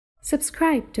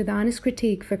Subscribe to The Honest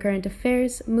Critique for current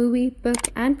affairs, movie, book,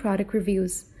 and product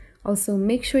reviews. Also,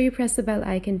 make sure you press the bell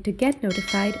icon to get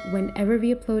notified whenever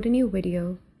we upload a new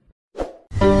video.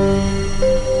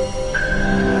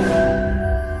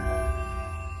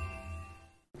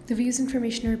 The views,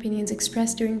 information, or opinions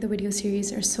expressed during the video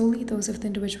series are solely those of the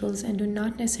individuals and do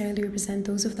not necessarily represent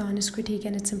those of The Honest Critique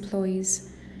and its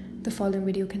employees. The following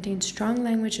video contains strong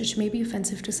language which may be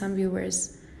offensive to some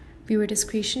viewers. Viewer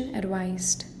discretion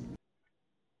advised.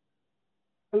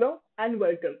 Hello and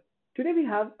welcome. Today we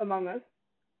have among us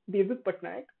Devdutt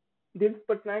Pattanaik. Devdutt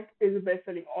Pattanaik is a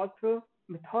best-selling author,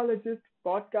 mythologist,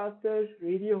 podcaster,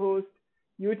 radio host,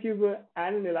 YouTuber,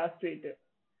 and an illustrator.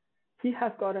 He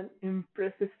has got an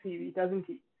impressive CV, doesn't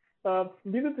he?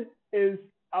 Devdutt is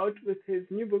out with his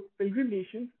new book, Pilgrim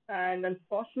Nation, and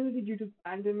unfortunately due to the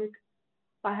pandemic,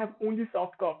 I have only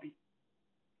soft copy.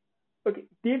 Okay,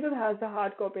 Devdutt has the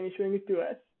hard copy and is showing it to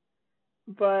us.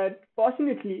 But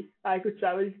fortunately, I could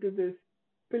travel to this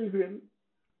pilgrim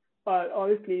or all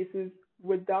these places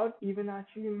without even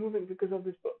actually moving because of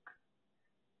this book.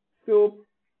 So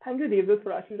thank you, Devdutt,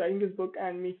 for actually writing this book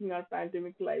and making our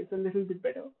pandemic lives a little bit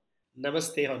better.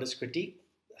 Namaste, Honest Critique.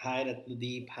 Hi,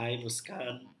 Ratnadeep. Hi,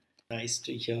 Muskaan. Nice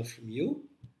to hear from you.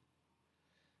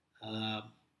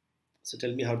 So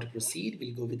tell me how to proceed.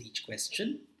 We'll go with each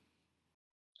question.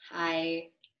 Hi.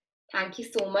 Thank you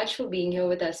so much for being here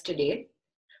with us today.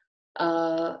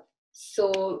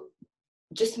 So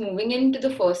just moving into the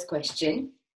first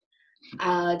question,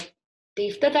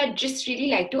 Devdutt, I'd just really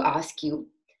like to ask you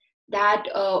that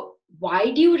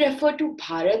why do you refer to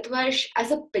Bharatvarsh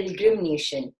as a pilgrim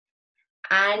nation?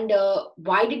 And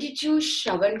why did you choose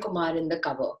Shravan Kumar in the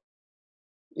cover?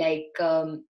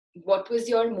 What was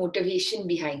your motivation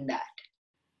behind that?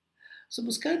 So,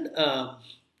 Muskaan,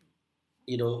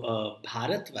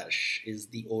 Bharatvarsh is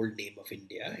the old name of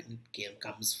India, and it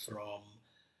comes from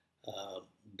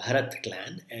Bharat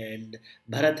clan, and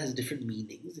Bharat has different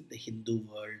meanings in the Hindu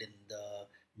world, in the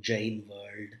Jain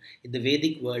world. In the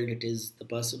Vedic world, it is the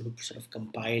person who sort of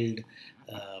compiled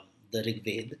the Rig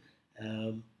Veda.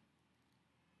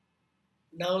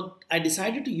 Now, I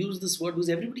decided to use this word because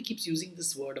everybody keeps using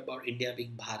this word about India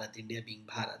being Bharat,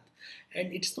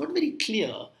 and it's not very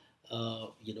clear.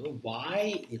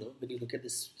 Why, when you look at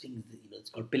this thing, it's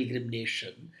called Pilgrim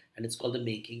Nation and it's called the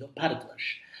Making of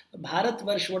Bharatvarsh.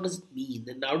 Bharatvarsh, what does it mean?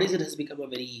 And nowadays it has become a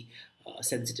very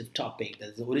sensitive topic.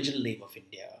 That is the original name of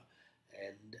India.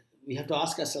 And we have to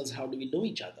ask ourselves, how do we know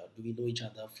each other? Do we know each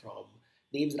other from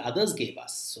names that others gave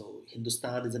us? So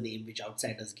Hindustan is a name which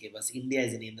outsiders gave us. India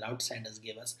is a name that outsiders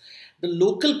gave us. The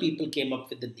local people came up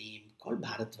with the name called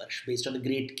Bharatvarsh, based on a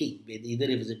great king. Either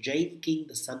he was a Jain king,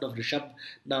 the son of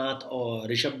Rishabnath or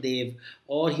Rishabdev,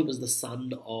 or he was the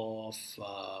son of,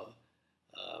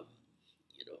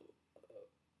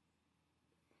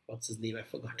 what's his name? I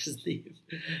forgot his name.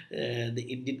 The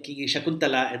Indian king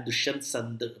Shakuntala and Dushyant's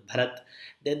son, Bharat.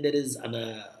 Then there is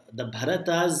the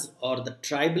Bharatas or the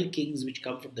tribal kings which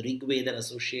come from the Rig Veda and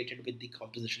associated with the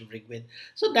composition of Rig Veda.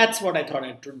 So that's what I thought. I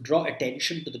had to draw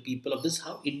attention to the people of this,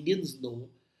 how Indians know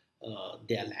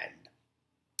their land.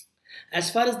 As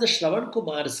far as the Shravan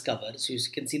Kumar's cover, so you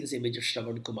can see this image of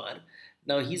Shravan Kumar.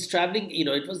 Now he's traveling,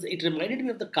 it reminded me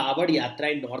of the Kavad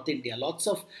Yatra in North India. Lots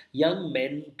of young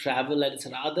men travel, and it's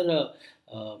rather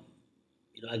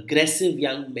aggressive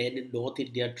young men in North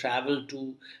India travel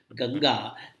to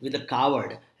Ganga with a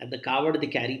kavad, and the kavad, they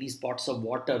carry these pots of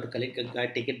water to collect Ganga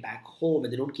and take it back home,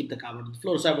 and they don't keep the kavad on the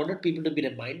floor. So I wanted people to be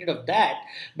reminded of that,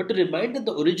 but to remind that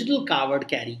the original kavad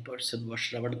carrying person was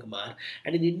Shravan Kumar.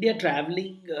 And in India,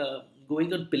 traveling,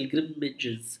 going on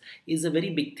pilgrimages is a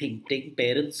very big thing. Taking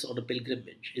parents on a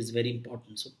pilgrimage is very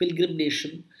important. So Pilgrim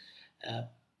Nation,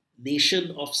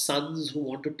 nation of sons who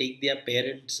want to take their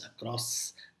parents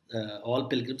across all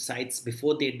pilgrim sites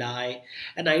before they die.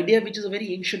 An idea which is a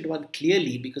very ancient one,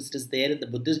 clearly, because it is there in the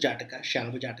Buddhist Jataka,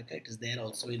 Shyama Jataka. It is there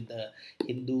also in the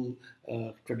Hindu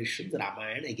traditions,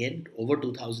 Ramayana, again, over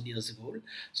 2000 years ago.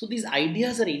 So these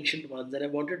ideas are ancient ones, and I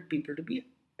wanted people to be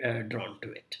drawn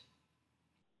to it.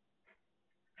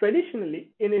 Traditionally,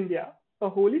 in India, a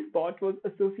holy spot was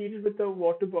associated with a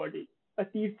water body, a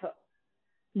tirtha,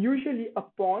 usually a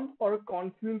pond or a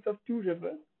confluence of two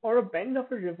rivers or a bend of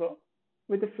a river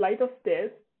with a flight of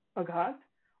stairs, a ghat,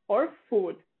 or a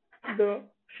ford, the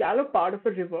shallow part of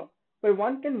a river where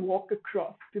one can walk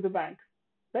across to the bank,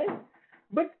 right?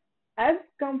 But as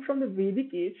come from the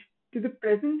Vedic age to the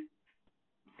present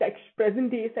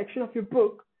day section of your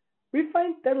book, we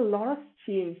find that a lot has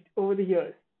changed over the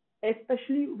years,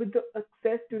 especially with the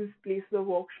access to this place of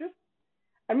worship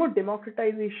and more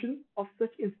democratization of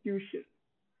such institutions.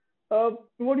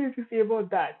 What do you have to say about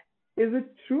that? Is it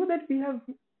true that we have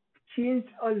changed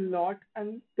a lot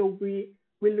and the way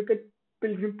we look at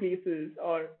pilgrim places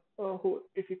or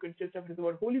if you could just refer to the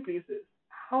word holy places?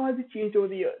 How has it changed over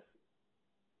the years?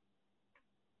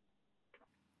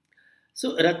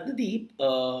 So Ratnadeep,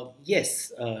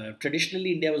 yes,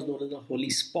 traditionally India was known as a holy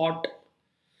spot.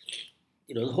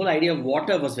 The whole idea of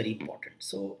water was very important.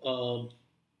 So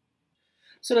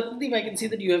Ratnadeep, I can see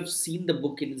that you have seen the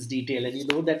book in its detail, and you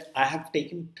know that I have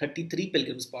taken 33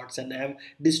 pilgrim spots and I have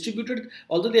distributed,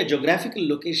 although they are geographical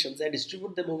locations, I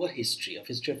distribute them over history of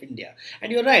India.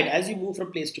 And you're right, as you move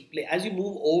from place to place, as you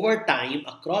move over time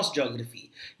across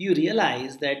geography, you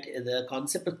realize that the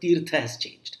concept of tirtha has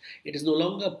changed. It is no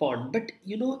longer a pond, but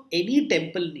any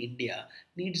temple in India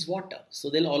needs water. So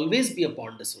there'll always be a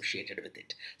pond associated with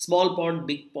it. Small pond,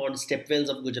 big pond, stepwells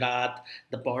of Gujarat,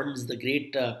 the ponds, the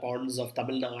great ponds of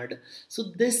Tamil Nadu. So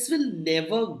this will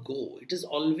never go. It is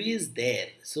always there.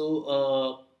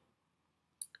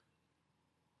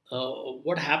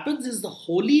 What happens is the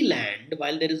holy land,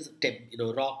 while there is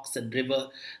rocks and river,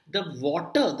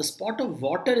 the spot of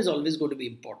water is always going to be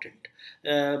important.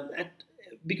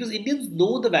 Because Indians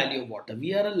know the value of water.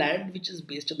 We are a land which is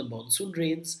based on the monsoon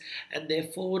rains, and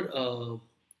therefore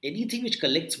anything which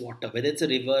collects water, whether it's a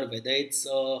river, whether it's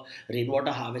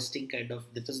rainwater harvesting kind of,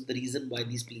 this is the reason why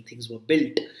these things were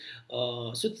built.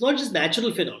 So it's not just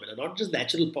natural phenomena, not just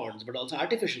natural ponds, but also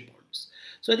artificial ponds.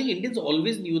 So I think Indians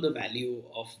always knew the value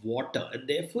of water, and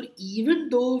therefore, even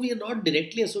though we are not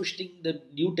directly associating the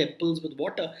new temples with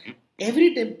water,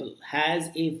 every temple has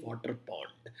a water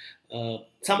pond.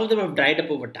 Some of them have dried up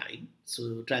over time,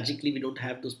 so tragically, we don't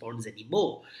have those ponds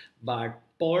anymore. But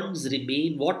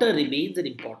water remains an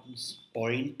important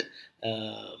point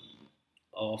um,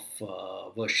 of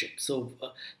worship. So,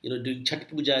 during Chhat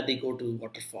Puja, they go to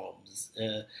water forms.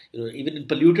 Even in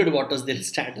polluted waters, they'll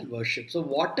stand and worship. So,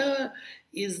 water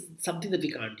is something that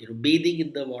we can't, bathing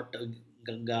in the water,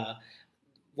 Ganga,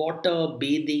 water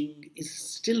bathing is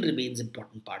still remains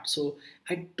important part. So,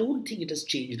 I don't think it has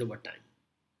changed over time.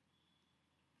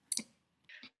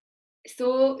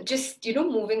 So just,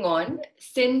 moving on,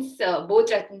 since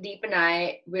both Ratnadeep and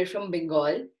I were from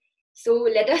Bengal, so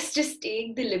let us just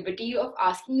take the liberty of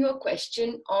asking you a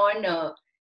question on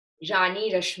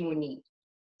Rani Rashmuni.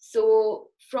 So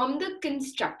from the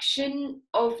construction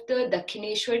of the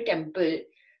Dakshineshwar temple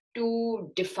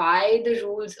to defy the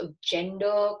rules of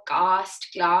gender, caste,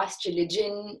 class,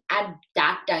 religion at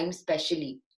that time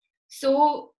especially.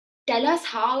 So tell us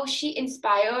how she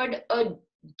inspired a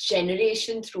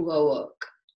generation through her work.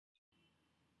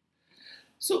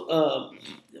 So,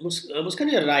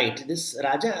 Muskan, you're right. This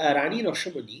Rani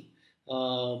Rashomani,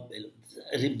 a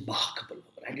remarkable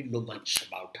woman. I didn't know much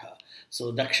about her.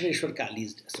 So, Dakshineshwar Kali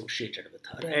is associated with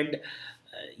her. And,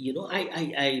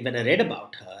 when I read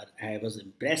about her, I was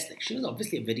impressed. Like, she was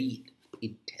obviously a very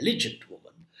intelligent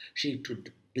woman. She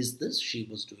did business, she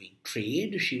was doing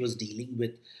trade, she was dealing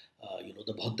with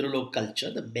the Bhadralok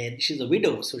culture, the men. She's a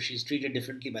widow, so she's treated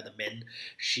differently by the men.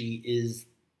 She is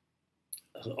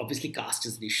obviously caste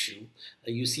is an issue.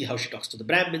 You see how she talks to the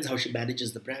Brahmins, how she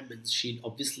manages the Brahmins. She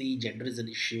obviously gender is an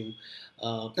issue.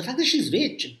 The fact that she's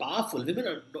rich and powerful,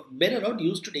 men are not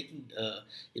used to taking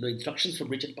instructions from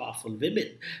rich and powerful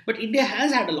women. But India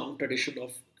has had a long tradition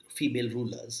of female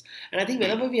rulers, and I think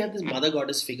whenever we have this mother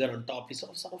goddess figure on top, we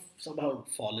sort of somehow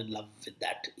fall in love with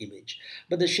that image.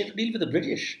 But then she had to deal with the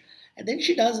British, and then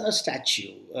she does a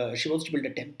statue. She wants to build a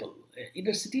temple in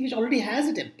a city which already has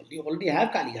a temple. You already have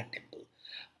Kalighat temple.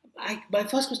 My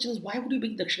first question is, why would you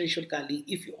bring Dakshineshwar Kali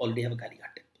if you already have a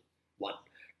Kalighat temple? One.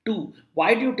 Two,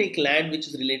 why do you take land which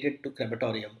is related to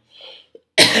crematorium?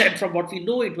 And from what we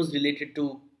know, it was related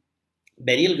to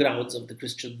burial grounds of the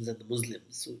Christians and the Muslims.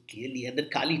 So clearly, and then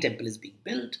Kali temple is being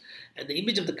built, and the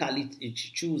image of the Kali which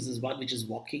you choose is one which is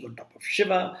walking on top of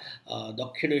Shiva,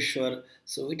 Dakshineshwar.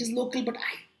 So it is local, but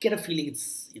I get a feeling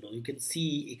it's, you can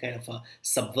see a kind of a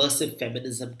subversive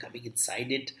feminism coming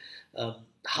inside it.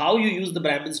 How you use the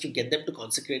Brahmins to get them to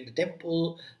consecrate the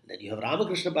temple. Then you have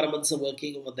Ramakrishna Paramahansa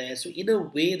working over there. So in a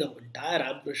way, the entire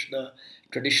Ramakrishna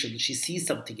tradition, she sees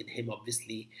something in him,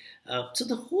 obviously. So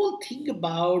the whole thing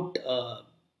about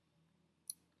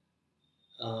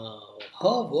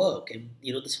her work and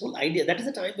this whole idea, that is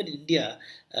a time when India,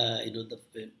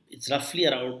 it's roughly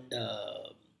around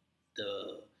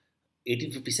the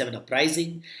 1857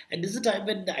 uprising, and this is a time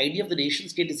when the idea of the nation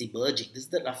state is emerging. This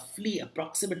is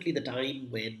approximately the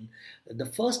time when the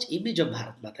first image of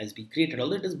Bharat Mata is being created,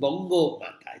 although it is Bongo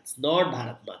Mata, it's not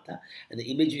Bharat Mata, and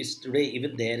the image is today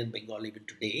even there in Bengal even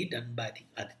today, done by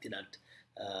I think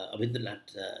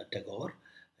Abhindranath Tagore,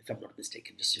 if I'm not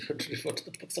mistaken. Just refer to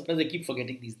the book. Sometimes I keep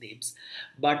forgetting these names,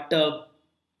 but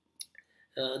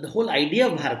the whole idea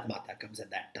of Bharat Mata comes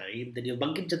at that time. Then you have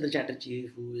Bankim Chandra Chatterjee,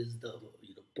 who is the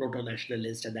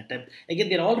proto-nationalist at that time. Again,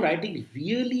 they're all writing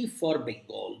really for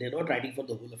Bengal. They're not writing for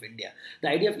the whole of India. The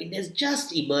idea of India is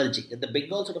just emerging, and the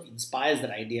Bengal sort of inspires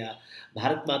that idea.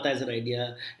 Bharat Mata is an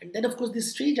idea, and then of course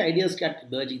these strange ideas start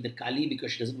emerging. That Kali,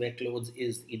 because she doesn't wear clothes,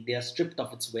 is India stripped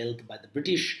of its wealth by the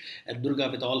British, and Durga,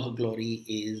 with all her glory,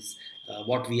 is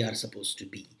what we are supposed to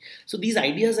be. So these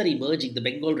ideas are emerging. The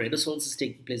Bengal Renaissance is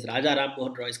taking place. Raja Ram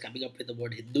Mohan Roy is coming up with the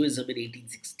word Hinduism in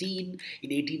 1816. In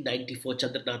 1894,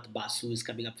 Chandranath Basu is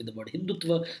coming up with the word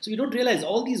Hindutva. So you don't realize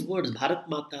all these words, Bharat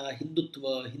Mata,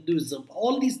 Hindutva, Hinduism,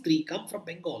 all these three come from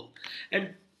Bengal.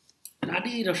 And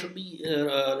Rani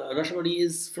Rashomani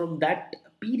is from that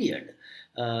period.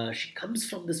 She comes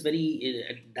from this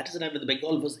and that is the time when the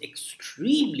Bengal was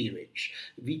extremely rich.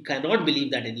 We cannot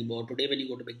believe that anymore. Today, when you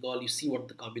go to Bengal, you see what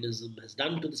the communism has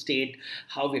done to the state,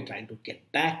 how we're trying to get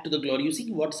back to the glory. You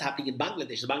see what's happening in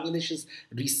Bangladesh. Bangladesh is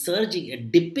resurging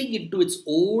and dipping into its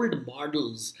old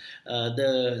models.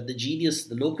 The genius,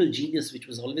 the local genius, which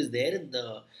was always there in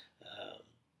the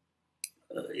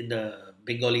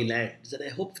Bengali lands, and I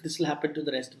hope this will happen to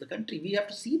the rest of the country. We have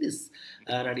to see this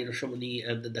Rani Rashomani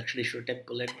and the Dakshineshwar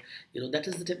temple, and that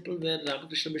is the temple where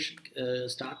Ramakrishna Mission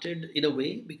started in a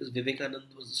way, because Vivekananda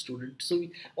was a student. So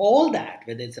all that,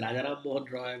 whether it's Rajaram Mohan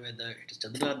Roy, whether it is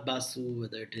Chandranath Basu,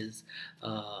 whether it is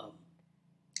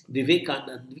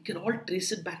Vivekananda, we can all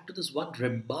trace it back to this one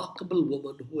remarkable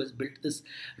woman who has built this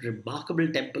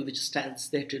remarkable temple which stands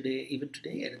there today, even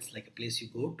today, and it's like a place you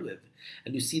go to it.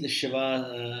 And you see the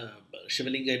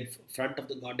Shivalinga in front of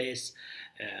the goddess.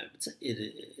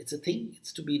 It's a thing,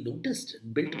 it's to be noticed,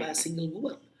 and built by a single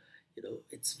woman.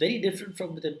 It's very different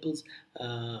from the temples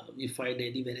you find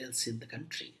anywhere else in the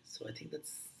country. So I think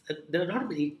there are not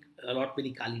many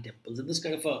Kali temples. And this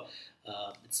kind of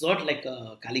it's not like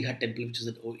a Kali Ghat temple, which is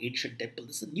an ancient temple.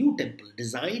 This is a new temple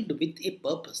designed with a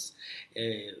purpose.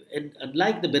 And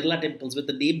unlike the Birla temples, where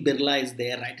the name Birla is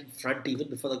there right in front, even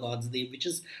before the god's name, which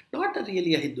is not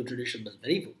really a Hindu tradition, but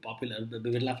very popular. The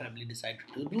Birla family decided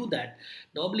to do that.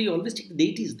 Normally, you always take the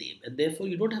deity's name, and therefore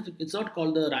you don't have to, it's not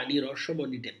called the Rani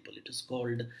Rashomani temple. It is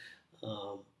called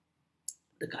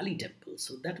the Kali temple.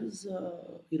 So that was,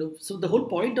 so the whole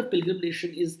point of Pilgrim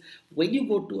Nation is when you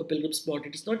go to a pilgrim spot,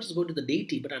 it is not just going to the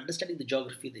deity, but understanding the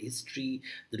geography, the history,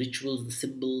 the rituals, the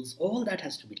symbols, all that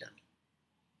has to be done.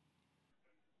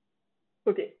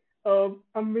 Okay, $1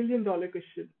 million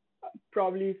question,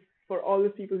 probably for all the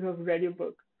people who have read your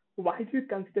book. Why do you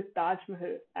consider Taj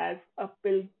Mahal as a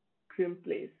pilgrim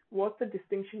place? What's the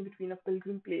distinction between a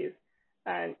pilgrim place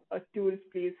and a tourist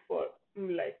place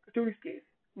like a tourist place?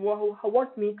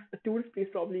 What makes a tourist place,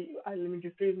 probably, let me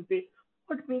just phrase and say,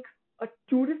 what makes a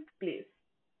tourist place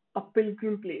a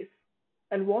pilgrim place?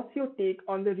 And what's your take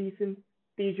on the recent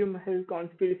Taj Mahal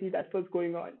conspiracy that was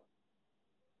going on?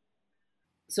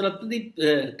 So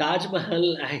Ratnadeep, Taj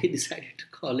Mahal, I decided to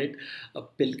call it a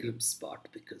pilgrim spot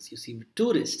because you see,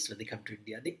 tourists, when they come to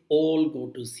India, they all go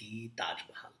to see Taj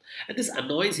Mahal. And this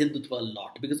annoys Hindutva a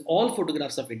lot because all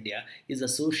photographs of India is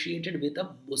associated with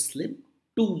a Muslim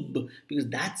tomb, because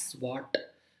that's what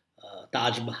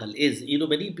Taj Mahal is.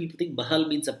 Many people think Mahal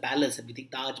means a palace, and we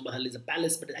think Taj Mahal is a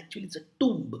palace, but actually it's a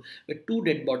tomb where two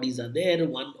dead bodies are there,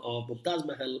 one of Mumtaz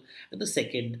Mahal and the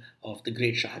second of the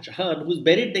great Shah Jahan, who's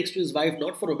buried next to his wife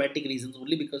not for romantic reasons,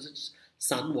 only because his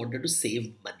son wanted to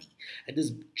save money. And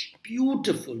this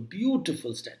beautiful,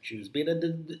 beautiful statue is made,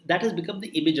 and that has become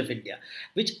the image of India,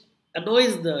 which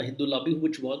annoys the Hindu lobby,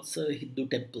 which wants a Hindu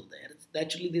temple there.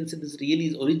 Naturally, they'll say this really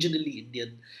is originally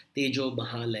Indian. Tejo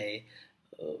Mahal hai.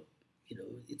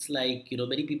 It's like,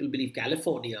 many people believe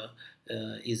California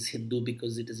is Hindu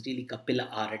because it is really Kapila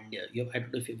Aranya. I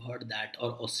don't know if you've heard that.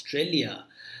 Or Australia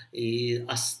is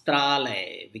Astral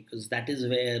hai, because that is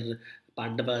where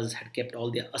Pandavas had kept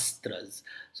all their astras.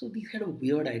 So these kind of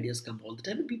weird ideas come all the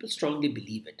time, and people strongly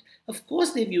believe it. Of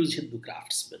course, they've used Hindu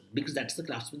craftsmen because that's the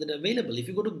craftsmen that are available. If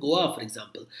you go to Goa, for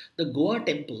example, the Goa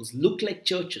temples look like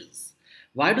churches.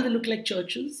 Why do they look like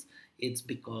churches? It's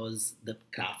because the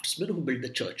craftsmen who built the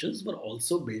churches were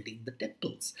also building the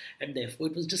temples, and therefore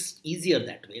it was just easier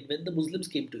that way. And when the Muslims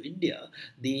came to India,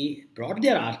 they brought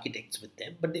their architects with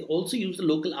them, but they also used the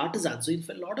local artisans. So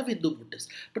a lot of Hindu motifs.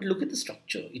 But look at the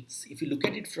structure. If you look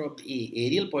at it from an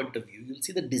aerial point of view, you'll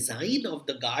see the design of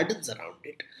the gardens around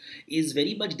it is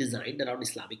very much designed around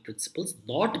Islamic principles,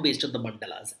 not based on the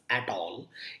mandalas at all.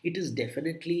 It is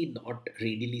definitely not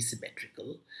radially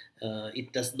symmetrical.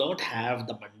 It does not have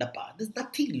the mandapa. There's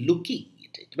nothing looking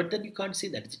at it. But then you can't say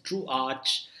that. It's a true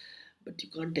arch. But you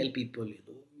can't tell people,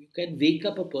 you can wake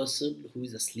up a person who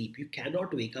is asleep. You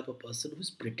cannot wake up a person who is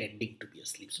pretending to be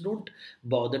asleep. So don't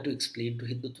bother to explain to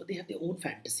Hindutva. They have their own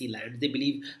fantasy lands. They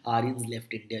believe Aryans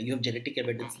left India. You have genetic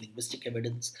evidence, linguistic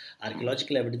evidence,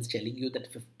 archaeological evidence telling you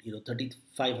that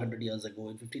 3,500 years ago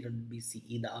in 1500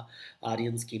 BCE, the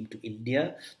Aryans came to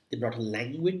India. They brought a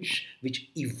language which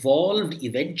evolved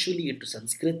eventually into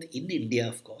Sanskrit in India,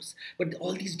 of course. But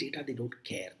all these data, they don't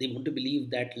care. They want to believe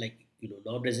that, like,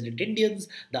 non-resident Indians,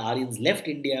 the Aryans left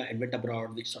India and went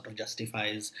abroad, which sort of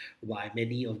justifies why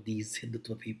many of these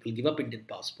Hindutva people give up Indian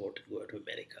passport and go to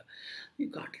America. You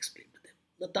can't explain to them.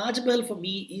 The Taj Mahal for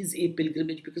me is a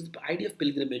pilgrimage, because the idea of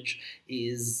pilgrimage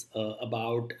is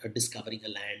about discovering a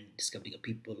land, discovering a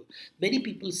people. Many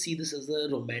people see this as a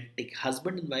romantic.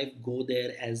 Husband and wife go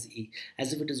there as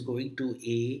if it is going to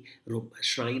a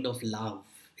shrine of love.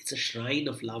 It's a shrine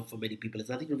of love for many people. It's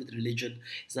nothing to do with religion.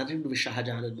 It's nothing to do with Shah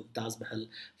Jahan and Mumtaz Mahal.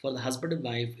 For the husband and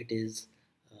wife, it is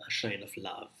a shrine of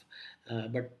love.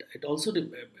 But it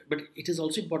is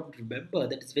also important to remember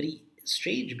that it's very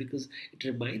strange, because it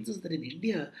reminds us that in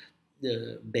India,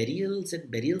 the burials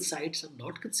and burial sites are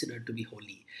not considered to be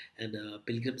holy, and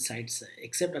pilgrim sites,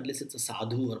 except unless it's a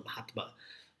sadhu or Mahatma.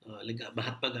 Like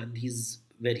Mahatma Gandhi's,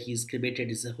 where he's cremated,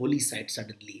 is a holy site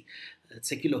suddenly, a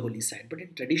secular holy site. But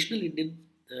in traditional Indian,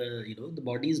 the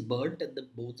body is burnt and the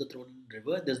bones are thrown in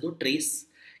river. There's no trace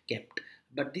kept.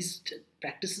 But these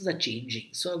practices are changing.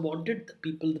 So I wanted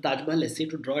the Taj Mahal essay,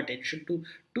 to draw attention to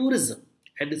tourism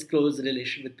and its close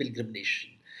relation with Pilgrim Nation.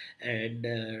 And,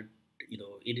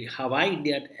 in Hawaii,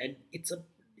 India, and it's a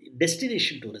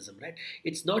destination tourism, right?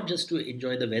 It's not just to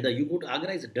enjoy the weather. You go to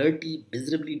Agra, is a dirty,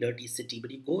 miserably dirty city,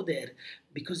 but you go there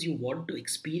because you want to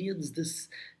experience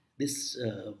this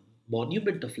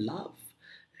monument of love.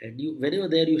 And when you're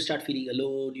there, you start feeling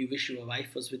alone. You wish your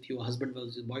wife was with you, your husband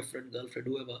was your boyfriend, girlfriend,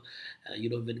 whoever.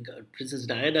 When Princess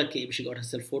Diana came, she got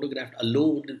herself photographed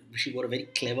alone. She wore a very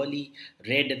cleverly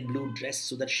red and blue dress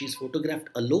so that she's photographed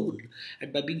alone.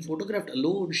 And by being photographed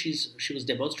alone, she was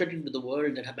demonstrating to the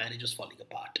world that her marriage was falling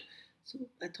apart. So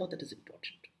I thought that is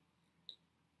important.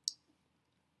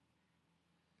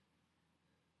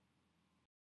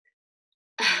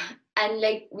 And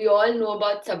like we all know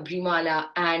about Sabrimala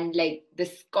and like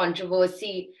this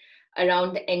controversy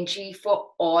around the entry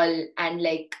for all and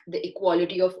like the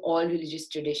equality of all religious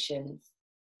traditions.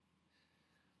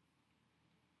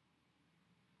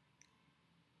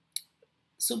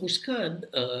 So Muskaan,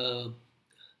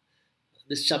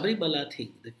 this Sabrimala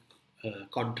thing, the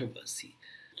controversy.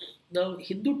 Now,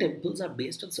 Hindu temples are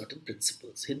based on certain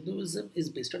principles. Hinduism is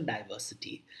based on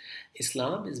diversity.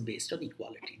 Islam is based on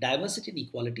equality. Diversity and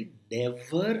equality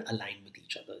never align with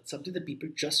each other. It's something that people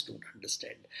just don't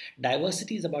understand.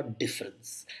 Diversity is about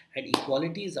difference, and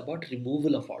equality is about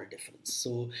removal of all difference.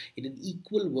 So, in an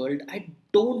equal world, I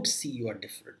don't see you are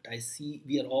different. I see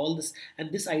we are all this,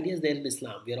 and this idea is there in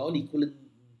Islam. We are all equal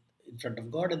in front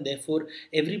of God, and therefore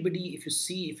everybody,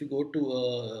 if you go to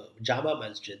a Jama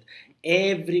Masjid,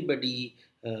 everybody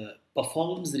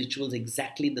performs rituals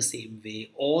exactly in the same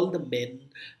way. All the men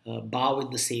bow in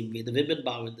the same way, the women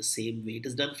bow in the same way. It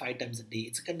is done 5 times a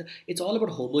day. It's all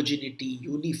about homogeneity,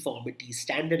 uniformity,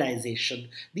 standardization.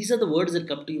 These are the words that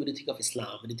come to you when you think of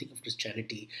Islam, when you think of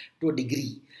Christianity, to a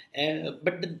degree.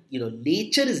 But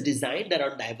nature is designed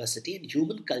around diversity, and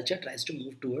human culture tries to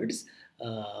move towards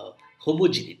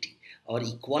homogeneity or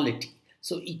equality.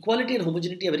 So equality and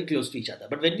homogeneity are very close to each other.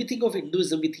 But when we think of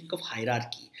Hinduism, we think of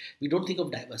hierarchy. We don't think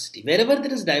of diversity. Wherever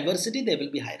there is diversity, there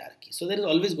will be hierarchy. So there is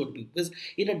always going to be, because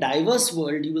in a diverse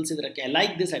world, you will say that, okay, I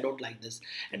like this, I don't like this.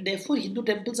 And therefore, Hindu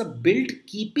temples are built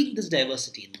keeping this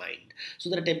diversity in mind. So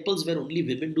there are temples where only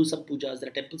women do some pujas. There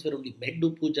are temples where only men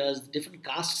do pujas. Different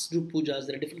castes do pujas.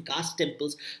 There are different caste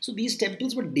temples. So these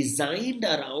temples were designed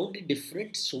around a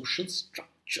different social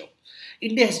structure.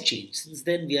 India has changed. Since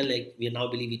then, we are now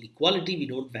believe in equality. We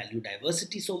don't value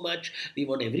diversity so much. We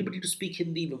want everybody to speak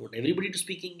Hindi. We want everybody to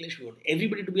speak English. We want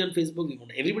everybody to be on Facebook. We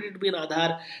want everybody to be on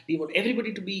Aadhaar. We want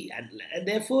everybody to be... And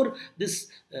therefore, this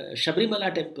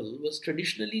Sabrimala temple was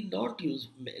traditionally not used.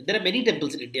 There are many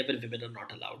temples in India where women are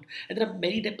not allowed. And there are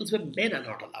many temples where men are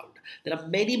not allowed. There are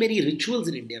many, many rituals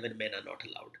in India where men are not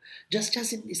allowed. Just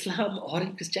as in Islam or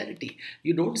in Christianity.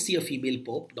 You don't see a female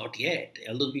pope, not yet.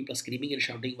 Although people are screaming and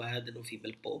shouting, why are there no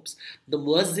female popes? The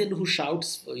muezzin who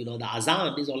shouts, the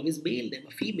azan is always male, they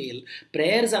are female.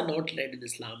 Prayers are not led in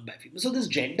Islam by female. So this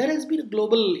gender has been a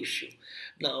global issue.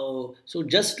 Now, so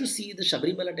just to see the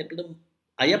Sabrimala temple, the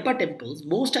Ayyappa temples,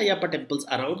 most Ayyappa temples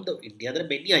around India, there are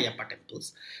many Ayyappa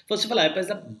temples. First of all, Ayyappa is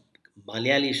a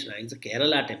Malayali shrine, it's a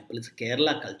Kerala temple, it's a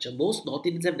Kerala culture. Most North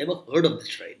Indians have never heard of this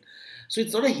shrine. So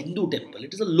it's not a Hindu temple,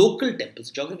 it is a local temple.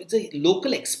 So geography, it's a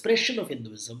local expression of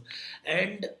Hinduism.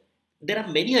 And there are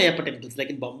many Ayyappa temples, like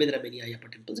in Bombay, there are many Ayyappa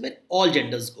temples where all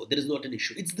genders go. There is not an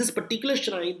issue. It's this particular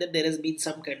shrine that there has been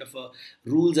some kind of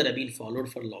rules that have been followed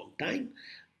for a long time.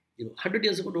 100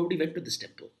 years ago, nobody went to this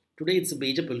temple. Today, it's a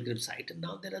major pilgrim site, and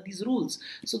now there are these rules.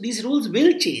 So these rules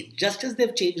will change, just as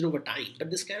they've changed over time.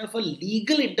 But this kind of a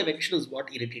legal intervention is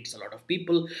what irritates a lot of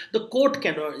people. The court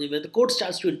cannot, when the court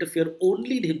starts to interfere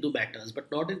only in Hindu matters,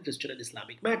 but not in Christian and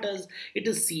Islamic matters, it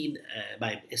is seen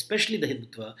by especially the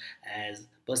Hindutva as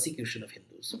persecution of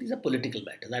Hindus. So these are political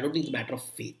matters. I don't think it's a matter of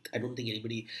faith. I don't think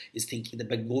anybody is thinking that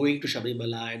by going to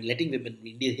Sabrimala and letting women,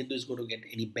 Indian Hindu is going to get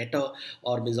any better,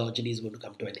 or misogyny is going to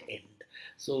come to an end.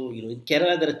 So, in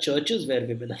Kerala, there are churches where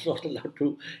women are not allowed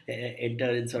to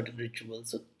enter in certain rituals.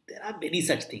 So, there are many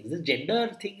such things. The gender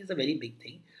thing is a very big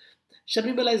thing.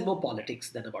 Sabrimala is more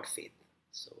politics than about faith.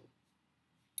 So,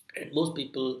 and most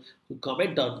people who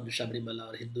comment on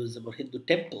Sabrimala or Hinduism or Hindu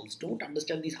temples don't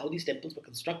understand how these temples were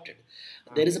constructed.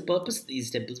 There is a purpose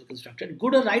these temples were constructed.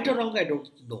 Good or right or wrong, I don't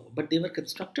know. But they were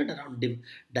constructed around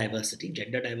diversity,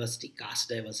 gender diversity, caste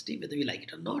diversity, whether we like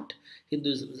it or not.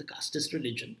 Hinduism is a casteist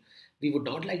religion. We would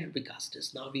not like it to be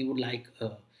casteist. Now we would like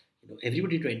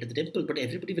everybody to enter the temple, but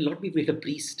everybody will not be made a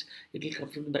priest. It will come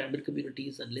from the Brahmin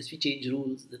communities. Unless we change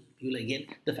rules, then you will again.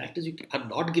 The fact is, you are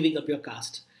not giving up your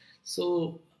caste.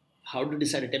 So how to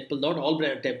decide a temple? Not all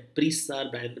priests are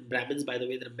Brahmins. By the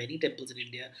way, there are many temples in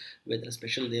India where there are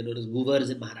special. They are known as Guvars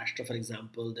in Maharashtra, for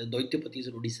example. The Daityapatis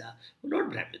in Odisha who are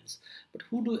not Brahmins. But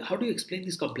how do you explain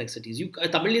these complexities? A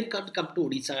Tamilian can't come to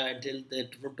Odisha and tell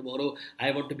that from tomorrow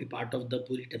I want to be part of the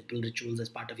Puri temple rituals as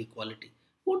part of equality.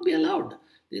 Won't be allowed.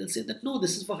 They'll say that no,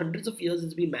 this is for hundreds of years.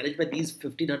 It's been managed by these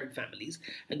 1,500 families,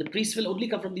 and the priests will only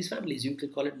come from these families. You can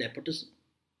call it nepotism.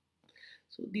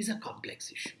 So these are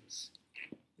complex issues.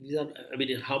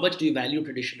 How much do you value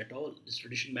tradition at all? Does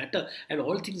tradition matter? And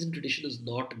all things in tradition is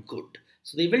not good.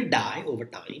 So they will die over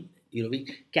time.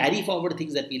 We carry forward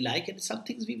things that we like, and some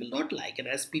things we will not like. And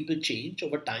as people change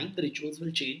over time, the rituals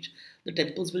will change, the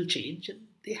temples will change, and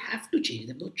they have to change.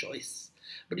 They have no choice.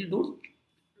 But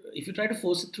if you try to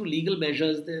force it through legal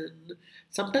measures, then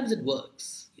sometimes it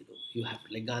works. You have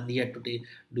to, like Gandhi had to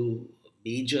do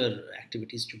major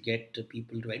activities to get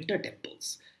people to enter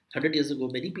temples. 100 years ago,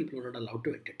 many people were not allowed to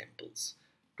enter temples.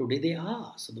 Today they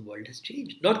are. So the world has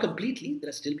changed. Not completely. There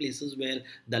are still places where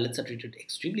Dalits are treated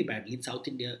extremely badly. In South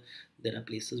India, there are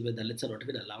places where Dalits are not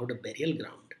even allowed a burial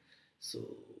ground.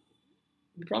 So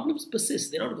the problems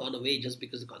persist. They're not gone away just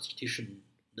because the constitution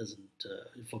doesn't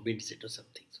forbids it or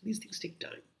something. So these things take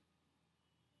time.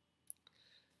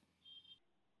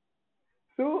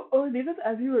 So, Devdutt,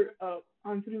 as you were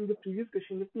answering the previous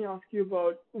question, let me ask you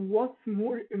about what's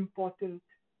more important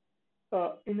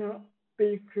in a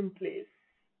pilgrim place?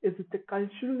 Is it the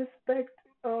cultural aspect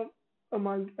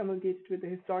amalgamated with the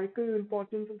historical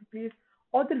importance of the place,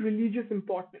 or the religious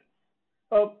importance?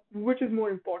 Which is more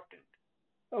important?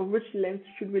 Which lens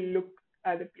should we look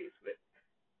at the place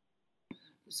with?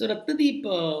 So Ratnadeep,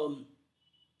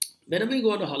 whenever you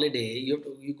go on a holiday,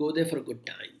 you go there for a good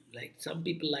time. Like some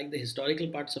people like the historical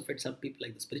parts of it, some people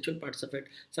like the spiritual parts of it,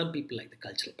 some people like the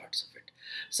cultural parts of it.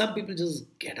 Some people just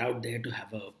get out there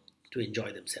to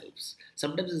enjoy themselves.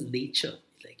 Sometimes it's nature,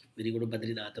 like when you go to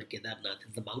Badrinath or Kedarnath,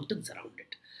 it's the mountains around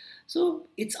it. So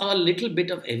it's a little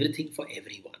bit of everything for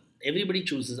everyone. Everybody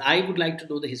chooses. I would like to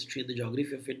know the history and the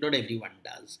geography of it. Not everyone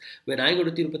does. When I go to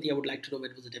Tirupati, I would like to know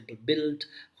when was the temple built,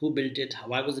 who built it,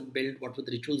 why was it built, what were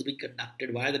the rituals being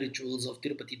conducted, why are the rituals of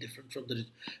Tirupati different from the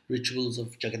rituals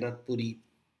of Jagannath Puri.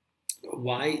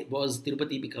 Why was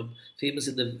Tirupati become famous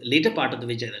in the later part of the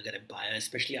Vijayanagar Empire,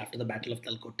 especially after the Battle of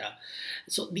Talkota?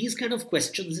 So these kind of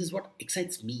questions is what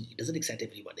excites me. It doesn't excite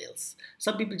everyone else.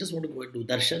 Some people just want to go and do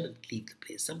darshan and leave the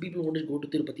place. Some people want to go to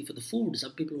Tirupati for the food.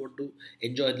 Some people want to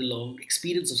enjoy the long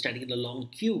experience of standing in a long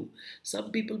queue.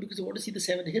 Some people because they want to see the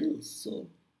seven hills. So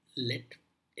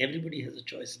everybody has a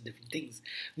choice in different things.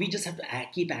 We just have to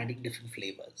keep adding different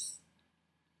flavors.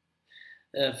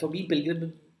 For me,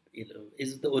 pilgrim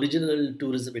is the original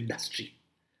tourism industry.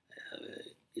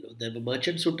 There were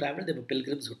merchants who traveled, there were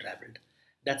pilgrims who traveled.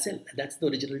 That's it. That's the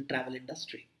original travel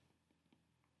industry.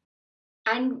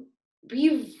 And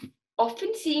we've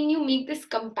often seen you make this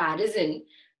comparison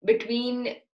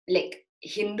between like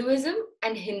Hinduism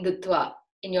and Hindutva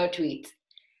in your tweets.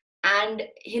 And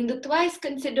Hindutva is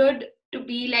considered to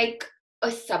be like a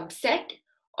subset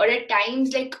or at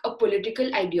times like a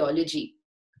political ideology.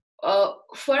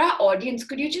 For our audience,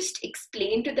 could you just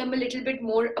explain to them a little bit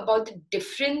more about the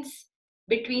difference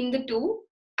between the two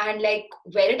and like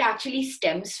where it actually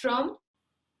stems from?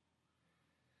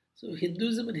 So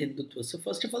Hinduism and Hindutva. So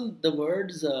first of all, the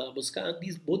words Muskaan,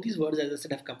 both these words, as I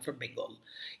said, have come from Bengal.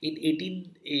 In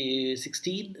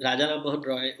 1816, Raja Ram Mohan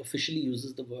Roy officially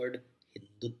uses the word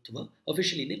Hindutva.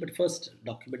 Officially, but first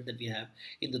document that we have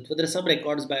Hindutva. There are some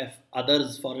records by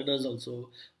others, foreigners also,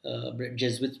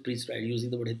 Jesuit priests, right, using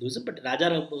the word Hinduism. But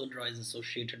Raja Ram Mohan Roy is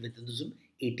associated with Hinduism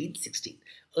 1816,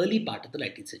 early part of the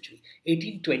 19th century.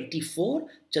 1824,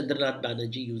 Chandranath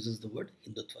Banerjee uses the word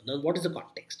Hindutva. Now, what is the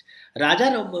context? Raja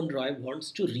Ram Roy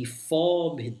wants to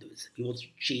reform Hinduism. He wants to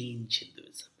change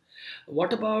Hinduism.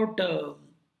 What about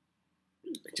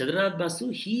Chandranath Basu?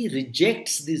 He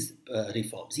rejects these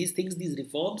reforms. He thinks these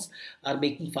reforms are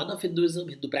making fun of Hinduism,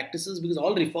 Hindu practices, because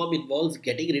all reform involves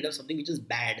getting rid of something which is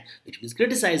bad, which means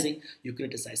criticizing. You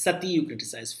criticize sati, you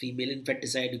criticize female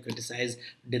infanticide, you criticize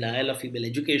denial of female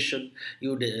education,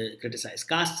 you criticize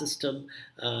caste system,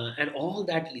 and all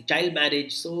that, child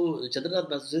marriage. So Chandranath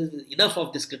Basu says, enough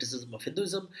of this criticism of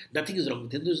Hinduism. Nothing is wrong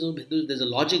with Hinduism. There's a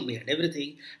logic behind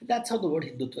everything. And that's how the word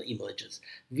Hindutva emerges.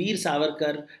 Veer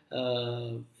Savarkar,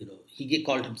 he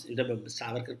called him. Remember,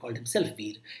 Savarkar called himself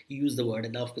Veer. He used the word,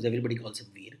 and now of course everybody calls him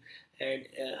Veer. And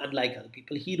unlike other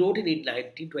people, he wrote in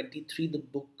 1923 the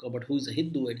book about who is a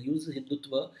Hindu, and uses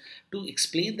Hindutva to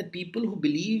explain that people who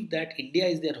believe that India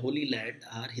is their holy land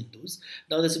are Hindus.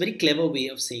 Now, there's a very clever way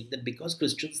of saying that because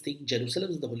Christians think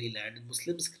Jerusalem is the holy land and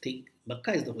Muslims think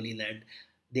Makkah is the holy land,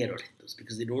 they are not Hindus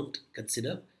because they don't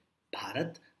consider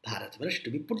Bharatvarsh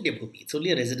to be Punya Bhumi. It's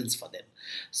only a residence for them.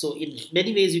 So in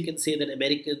many ways you can say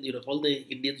that all the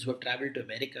Indians who have travelled to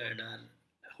America and are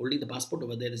holding the passport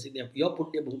over there, they say your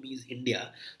Punya Bhumi is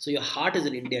India. So your heart is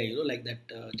in India, like that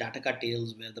Jataka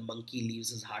tales where the monkey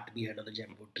leaves his heart behind on a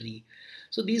jambu tree.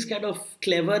 So these kind of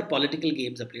clever political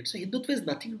games are played. So Hindutva has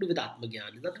nothing to do with Atmagyan,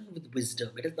 it has nothing to do with wisdom,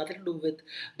 it has nothing to do with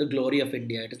the glory of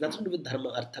India, it has nothing to do with Dharma,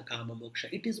 Artha, Kama,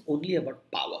 Moksha. It is only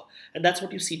about power. And that's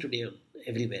what you see today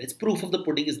everywhere. It's proof of the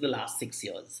pudding is in the last 6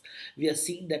 years. We are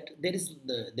seeing that there's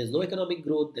no economic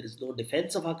growth, there is no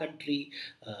defense of our country,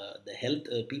 the health,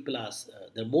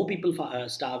 there are more people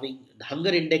starving, the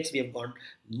hunger index, we have gone,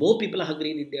 more people are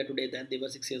hungry in India today than they were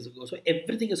 6 years ago. So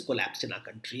everything has collapsed in our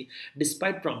country,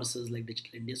 despite promises like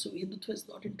Digital India. So Hindutva is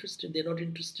not interested, they're not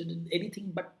interested in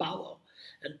anything but power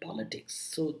and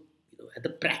politics. So, at the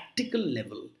practical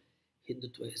level,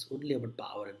 Hindutva is only about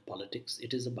power and politics.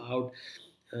 It is about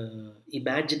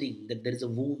imagining that there is a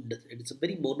wound, and it's a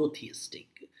very monotheistic.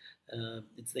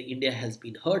 It's like India has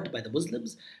been hurt by the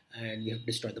Muslims and we have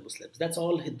destroyed the Muslims. That's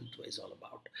all Hindutva is all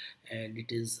about. And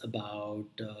it is about,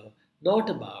 not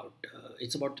about,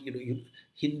 it's about,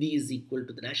 Hindi is equal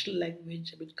to the national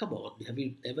language. I mean, come on, have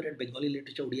you ever read Bengali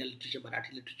literature, Odia literature,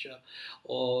 Marathi literature,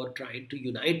 or trying to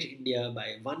unite India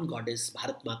by one goddess,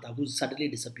 Bharat Mata, who suddenly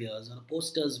disappears, or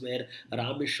posters where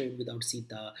Ram is shown without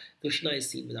Sita, Krishna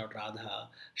is seen without Radha,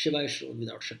 Shiva is shown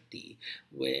without Shakti,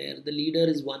 where the leader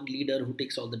is one leader who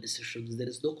takes all the decisions, there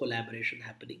is no collaboration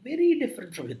happening. Very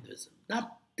different from Hinduism.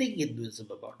 Nothing Hinduism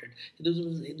about it.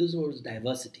 Hinduism is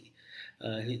diversity.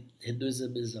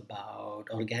 Hinduism is about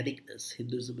organicness.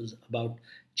 Hinduism is about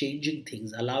changing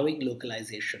things, allowing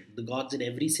localization. The gods in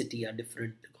every city are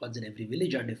different. The gods in every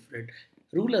village are different.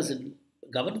 Rulers and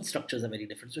governance structures are very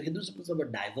different. So Hinduism is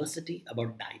about diversity,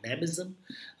 about dynamism,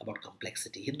 about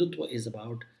complexity. Hindutva is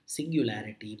about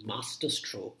singularity, master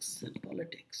strokes, and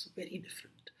politics. Very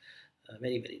different.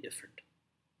 Very, very different.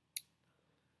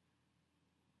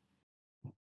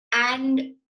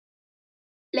 And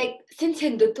since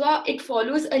Hindutva, it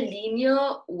follows a linear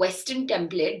Western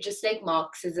template, just like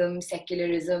Marxism,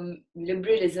 secularism,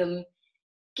 liberalism,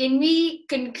 can we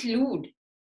conclude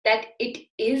that it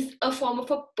is a form of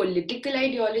a political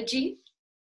ideology?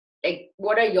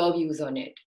 What are your views on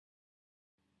it?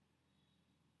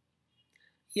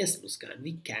 Yes, Muskaan,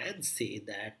 we can say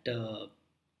that,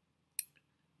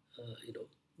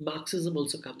 Marxism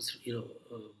also comes,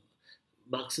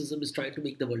 Marxism is trying to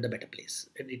make the world a better place,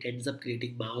 and it ends up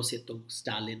creating Mao Zedong,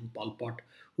 Stalin, Pol Pot,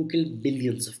 who killed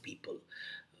millions of people.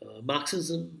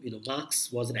 Marxism, Marx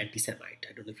was an anti-Semite.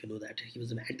 I don't know if you know that. He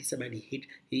was an anti-Semite.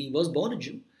 He was born a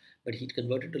Jew, but he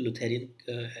converted to Lutheran.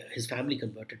 His family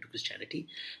converted to Christianity,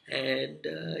 and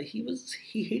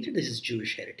he hated his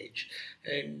Jewish heritage.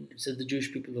 And since the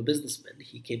Jewish people were businessmen,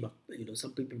 he came up.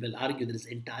 Some people will argue that his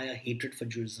entire hatred for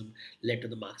Judaism led to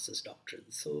the Marxist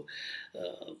doctrines. So.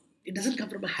 It doesn't come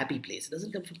from a happy place. It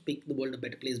doesn't come from making the world a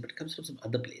better place, but it comes from some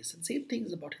other place. And same thing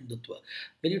is about Hindutva.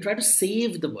 When you try to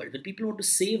save the world, when people want to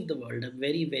save the world, I'm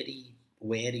very, very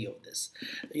wary of this.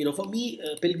 For me,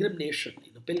 Pilgrim Nation,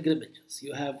 pilgrimages.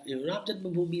 You have, Ram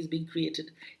Janmabhoomi is being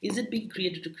created. Is it being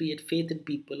created to create faith in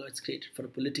people, or it's created for a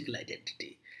political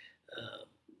identity?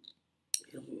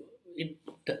 It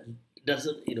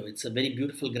doesn't, it's a very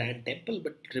beautiful grand temple,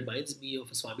 but it reminds me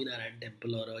of a Swaminarayan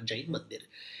temple or a Jain mandir.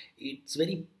 It's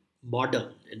very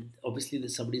modern, and obviously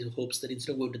there's somebody who hopes that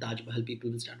instead of going to Taj Mahal,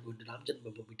 people will start going to Ram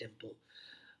Janmabhoomi temple.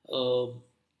 Um,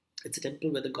 it's a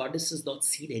temple where the goddess is not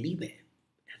seen anywhere.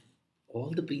 And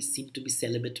all the priests seem to be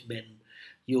celibate men,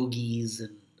 yogis,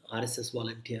 and RSS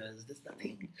volunteers. There's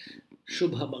nothing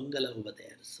Shubha Mangala over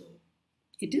there. So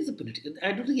it is a political.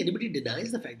 I don't think anybody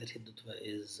denies the fact that Hindutva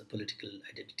is a political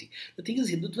identity. The thing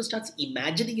is, Hindutva starts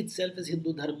imagining itself as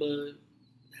Hindu Dharma.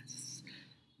 That's,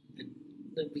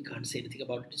 we can't say anything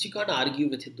about it. So you can't argue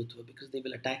with Hindutva because they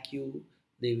will attack you.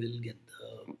 They will get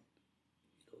the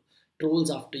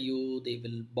trolls after you. They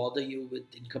will bother you with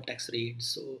income tax raids.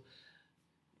 So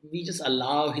we just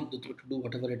allow Hindutva to do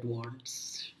whatever it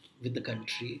wants with the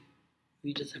country.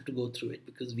 We just have to go through it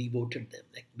because we voted them.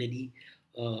 Like many,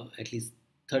 at least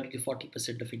 30 to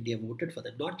 40% of India voted for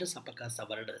them. Not just upper caste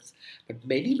Savarnas, but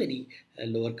many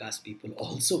lower caste people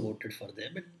also voted for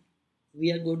them. And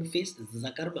we are going to face this. This is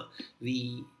our karma.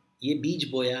 ये बीज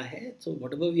बोया है, so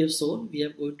whatever we have sown, we are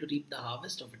going to reap the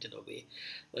harvest of it in a way,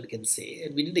 one can say.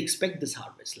 And we didn't expect this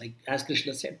harvest. Like as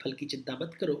Krishna said, phal ki chinta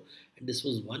mat karo. And this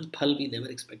was one phal we never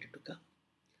expected to come.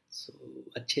 So,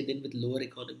 अच्छे दिन with lower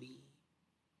economy,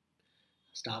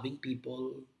 starving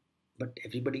people, but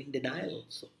everybody in denial.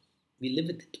 So, we live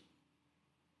with it.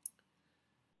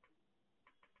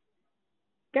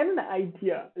 Can an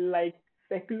idea like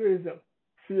secularism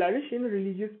flourish in a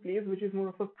religious place which is more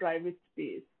of a private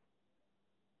space?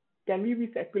 Can we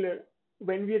be secular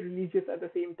when we are religious at the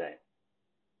same time?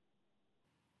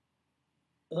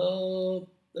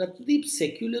 Ratnadeep,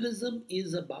 secularism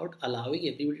is about allowing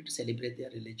everybody to celebrate their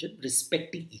religion,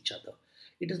 respecting each other.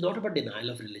 It is not about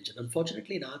denial of religion.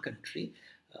 Unfortunately, in our country,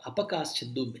 upper caste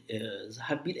Hindus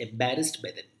have been embarrassed by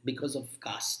them because of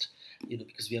caste.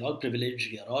 Because we are all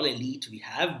privileged, we are all elite, we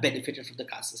have benefited from the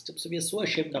caste system. So we are so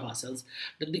ashamed of ourselves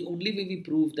that the only way we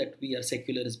prove that we are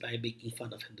secular is by making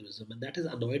fun of Hinduism. And that has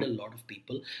annoyed a lot of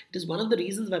people. It is one of the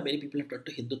reasons why many people have turned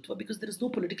to Hindutva, because there is no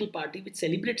political party which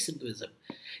celebrates Hinduism.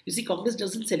 You see, Congress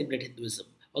doesn't celebrate Hinduism.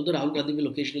 Although Rahul Gandhi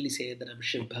will occasionally say that I'm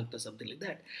Shiv Bhakt or something like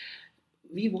that.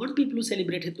 We want people who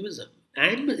celebrate Hinduism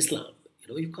and Islam.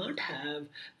 You can't have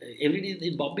every day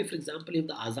in Bombay, for example, you have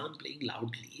the azan playing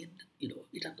loudly, and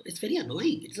it's very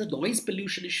annoying. It's a noise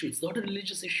pollution issue. It's not a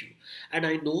religious issue. And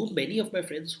I know many of my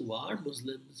friends who are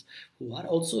Muslims, who are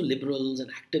also liberals and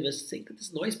activists, saying that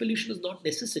this noise pollution is not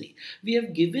necessary. We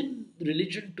have given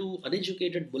religion to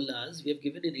uneducated mullahs. We have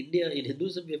given in India, in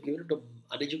Hinduism, we have given it to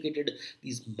uneducated,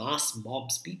 these mass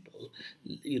mobs people.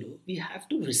 We have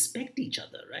to respect each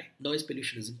other, right? Noise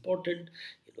pollution is important.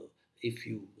 If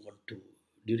you want to,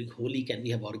 during Holi, can we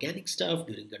have organic stuff?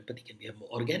 During Ganpati, can we have more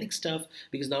organic stuff?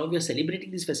 Because now we are celebrating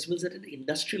these festivals at an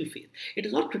industrial faith. It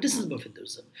is not criticism of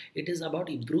Hinduism. It is about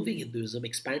improving Hinduism,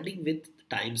 expanding with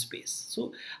time space.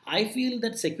 So I feel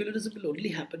that secularism will only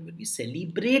happen when we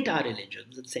celebrate our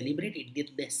religions and celebrate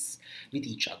Indianness with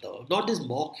each other. Not as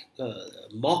mock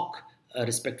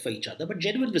respect for each other, but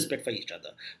genuine respect for each other.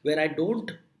 Where I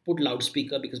don't put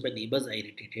loudspeaker because my neighbors are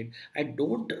irritated. I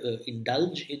don't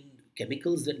indulge in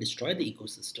chemicals that destroy the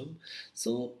ecosystem.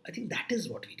 So I think that is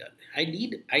what we done. I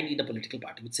need a political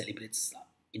party which celebrates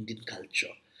Indian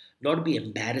culture, not be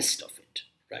embarrassed of it,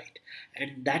 right?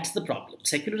 And that's the problem.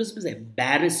 Secularism is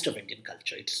embarrassed of Indian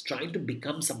culture. It's trying to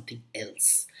become something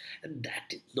else, and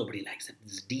that nobody likes it.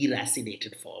 This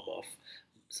deracinated form of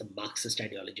some Marxist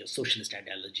ideology or socialist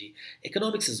ideology.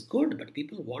 Economics is good, but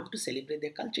people want to celebrate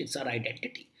their culture. It's our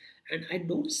identity, and I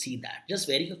don't see that. Just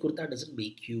wearing a kurta doesn't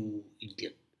make you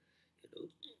Indian.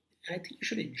 I think you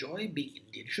should enjoy being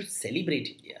Indian. You should celebrate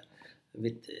India.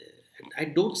 And I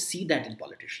don't see that in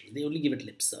politicians. They only give it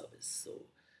lip service. So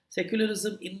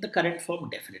secularism in the current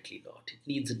form, definitely not. It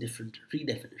needs a different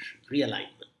redefinition,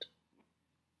 realignment.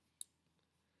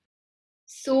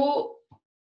 So,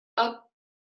 a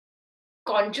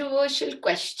controversial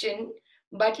question,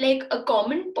 but like a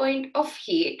common point of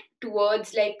hate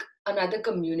towards like another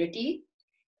community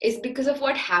is because of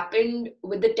what happened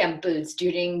with the temples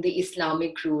during the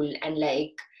Islamic rule and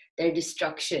like their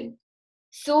destruction.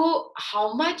 So,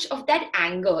 how much of that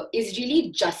anger is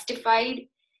really justified,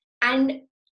 and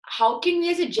how can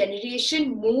we as a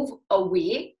generation move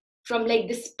away from like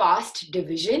this past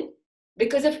division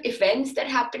because of events that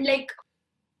happened like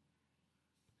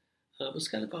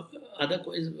Muskaan, other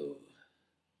is,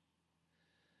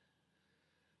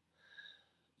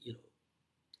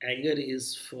 anger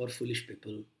is for foolish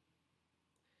people.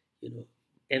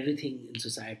 Everything in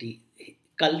society,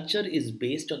 culture is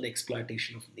based on the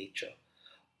exploitation of nature.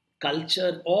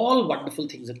 Culture, all wonderful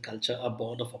things in culture are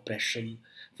born of oppression.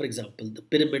 For example, the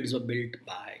pyramids were built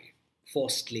by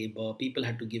forced labor. People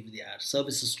had to give their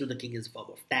services to the king as a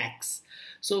form of tax.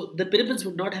 So the pyramids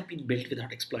would not have been built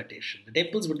without exploitation. The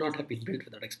temples would not have been built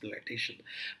without exploitation.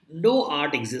 No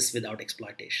art exists without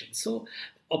exploitation. So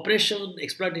oppression,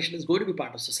 exploitation is going to be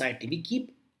part of society. We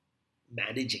keep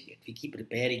managing it, we keep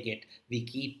repairing it, we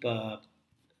keep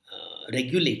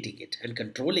regulating it and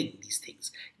controlling these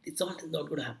things. It's not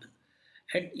going to happen.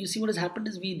 And you see what has happened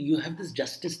is you have this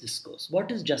justice discourse.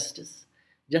 What is justice?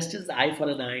 Justice is eye for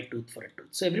an eye, tooth for a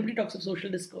tooth. So everybody talks of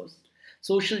social discourse,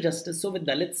 social justice. So when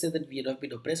Dalits say that we have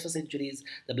been oppressed for centuries,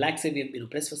 the blacks say we have been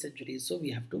oppressed for centuries, so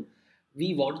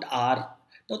we want our,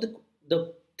 now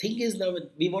the thing is now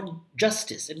we want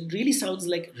justice, and it really sounds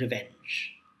like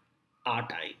revenge, our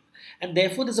time. And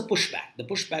therefore, there's a pushback. The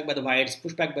pushback by the whites,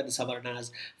 pushback by the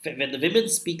Savarnas. When the women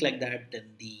speak like that, then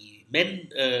the men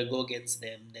go against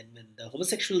them. Then when the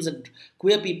homosexuals and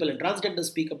queer people and transgender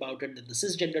speak about it, then the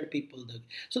cisgendered people.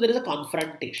 So there is a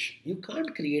confrontation. You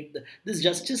can't create this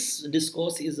justice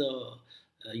discourse is a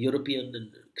European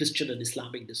and Christian and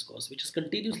Islamic discourse, which is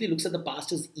continuously looks at the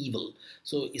past as evil.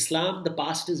 So Islam, the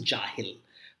past is jahil.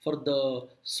 For the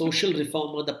social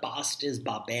reformer, the past is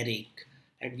barbaric,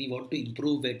 and we want to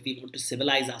improve it, we want to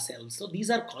civilize ourselves. So these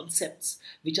are concepts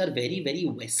which are very, very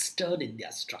Western in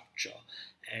their structure.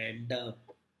 And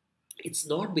it's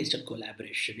not based on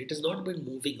collaboration. It has not been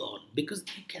moving on because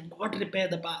you cannot repair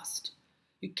the past.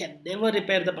 You can never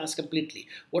repair the past completely.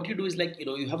 What you do is like,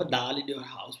 you have a dal in your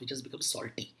house which has become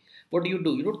salty. What do?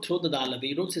 You don't throw the dal away.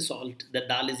 You don't say salt, that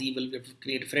dal is evil, we have to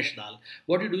create fresh dal.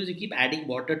 What you do is you keep adding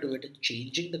water to it and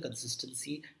changing the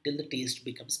consistency till the taste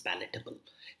becomes palatable.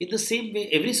 In the same way,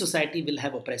 every society will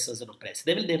have oppressors and oppressed.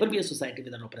 There will never be a society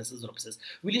without oppressors or oppressors.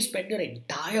 Will you spend your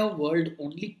entire world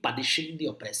only punishing the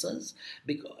oppressors,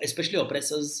 because, especially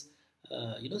oppressors?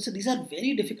 So these are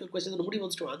very difficult questions that nobody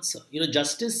wants to answer.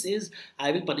 Justice is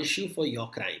I will punish you for your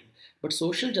crime, but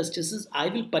social justice is I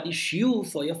will punish you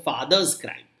for your father's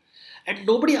crime. And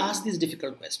nobody asks these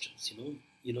difficult questions.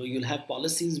 You'll have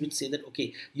policies which say that,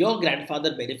 okay, your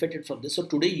grandfather benefited from this, so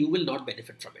today you will not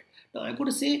benefit from it. Now I'm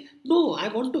going to say, no, I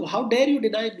want to. How dare you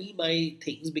deny me my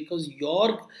things because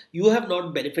you have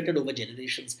not benefited over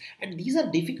generations? And these are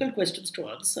difficult questions to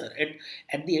answer. And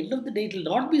at the end of the day, it will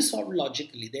not be solved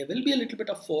logically. There will be a little bit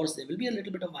of force, there will be a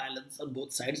little bit of violence on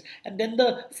both sides, and then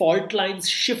the fault lines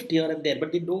shift here and there,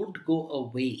 but they don't go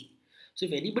away. So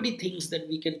if anybody thinks that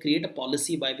we can create a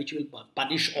policy by which we will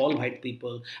punish all white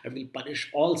people and we'll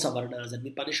punish all savarnas and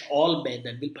we'll punish all men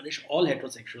and we'll punish all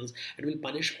heterosexuals and we'll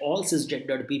punish all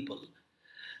cisgendered people,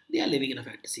 they are living in a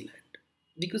fantasy land.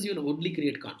 Because you will only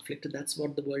create conflict, and that's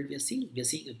what the world we are seeing. We are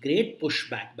seeing a great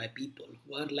pushback by people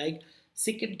who are like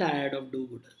sick and tired of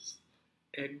do-gooders.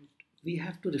 And we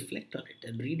have to reflect on it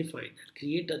and redefine and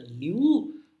create a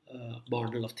new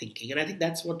model of thinking. And I think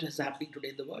that's what is happening today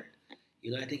in the world.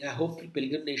 I hope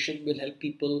Pilgrim Nation will help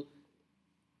people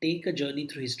take a journey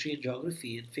through history and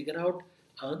geography and figure out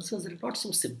answers that are not so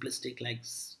simplistic, like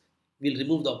we'll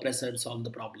remove the oppressor and solve the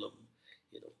problem.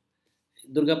 You know,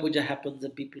 Durga Puja happens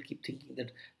and people keep thinking that.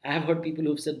 I have heard people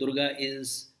who've said Durga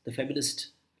is the feminist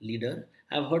leader.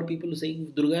 I've heard people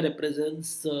saying Durga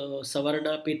represents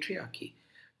Savarna patriarchy.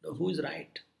 Now, who is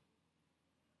right?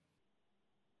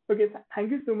 Okay,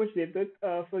 thank you so much, Devdutt,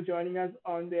 for joining us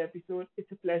on the episode.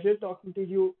 It's a pleasure talking to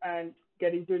you and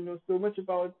getting to know so much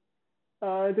about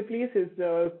the places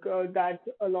that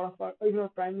a lot of our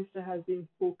Prime Minister has been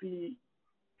vocally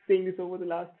saying this over the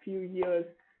last few years,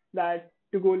 that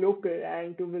to go local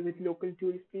and to visit local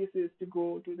tourist places, to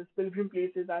go to the pilgrim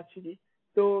places actually.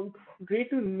 So great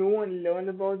to know and learn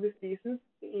about these places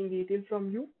in detail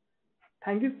from you.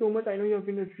 Thank you so much. I know you have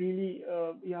been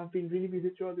really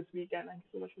busy throughout this week, and thank you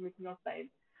so much for making out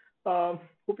time.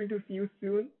 Hoping to see you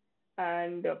soon,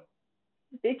 and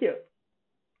take care.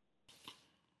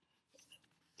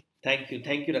 Thank you,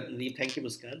 Ratnadeep. Thank you,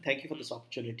 Muskaan. Thank you for this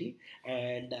opportunity,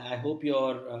 and I hope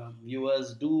your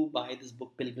viewers do buy this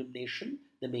book, Pilgrim Nation: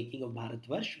 The Making of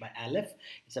Bharatvarsh by Aleph.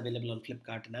 It's available on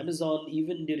Flipkart and Amazon.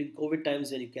 Even during COVID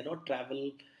times when you cannot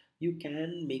travel, you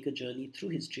can make a journey through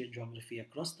history and geography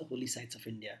across the holy sites of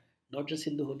India. Not just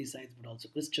Hindu holy sites, but also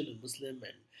Christian and Muslim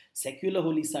and secular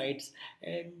holy sites,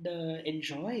 and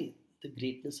enjoy the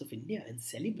greatness of India and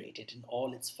celebrate it in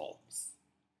all its forms.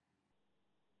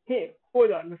 Hey,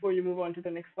 hold on before you move on to the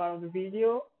next part of the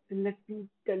video. Let me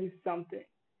tell you something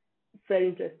very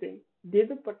interesting.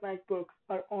 Devdutt Pattanaik books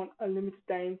are on a limited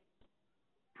time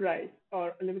price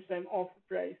or a limited time offer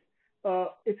price.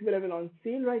 It's available on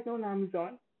sale right now on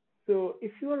Amazon. So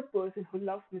if you are a person who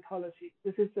loves mythology,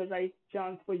 this is the right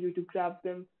chance for you to grab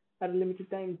them at a limited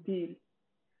time deal.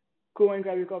 Go and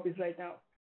grab your copies right now.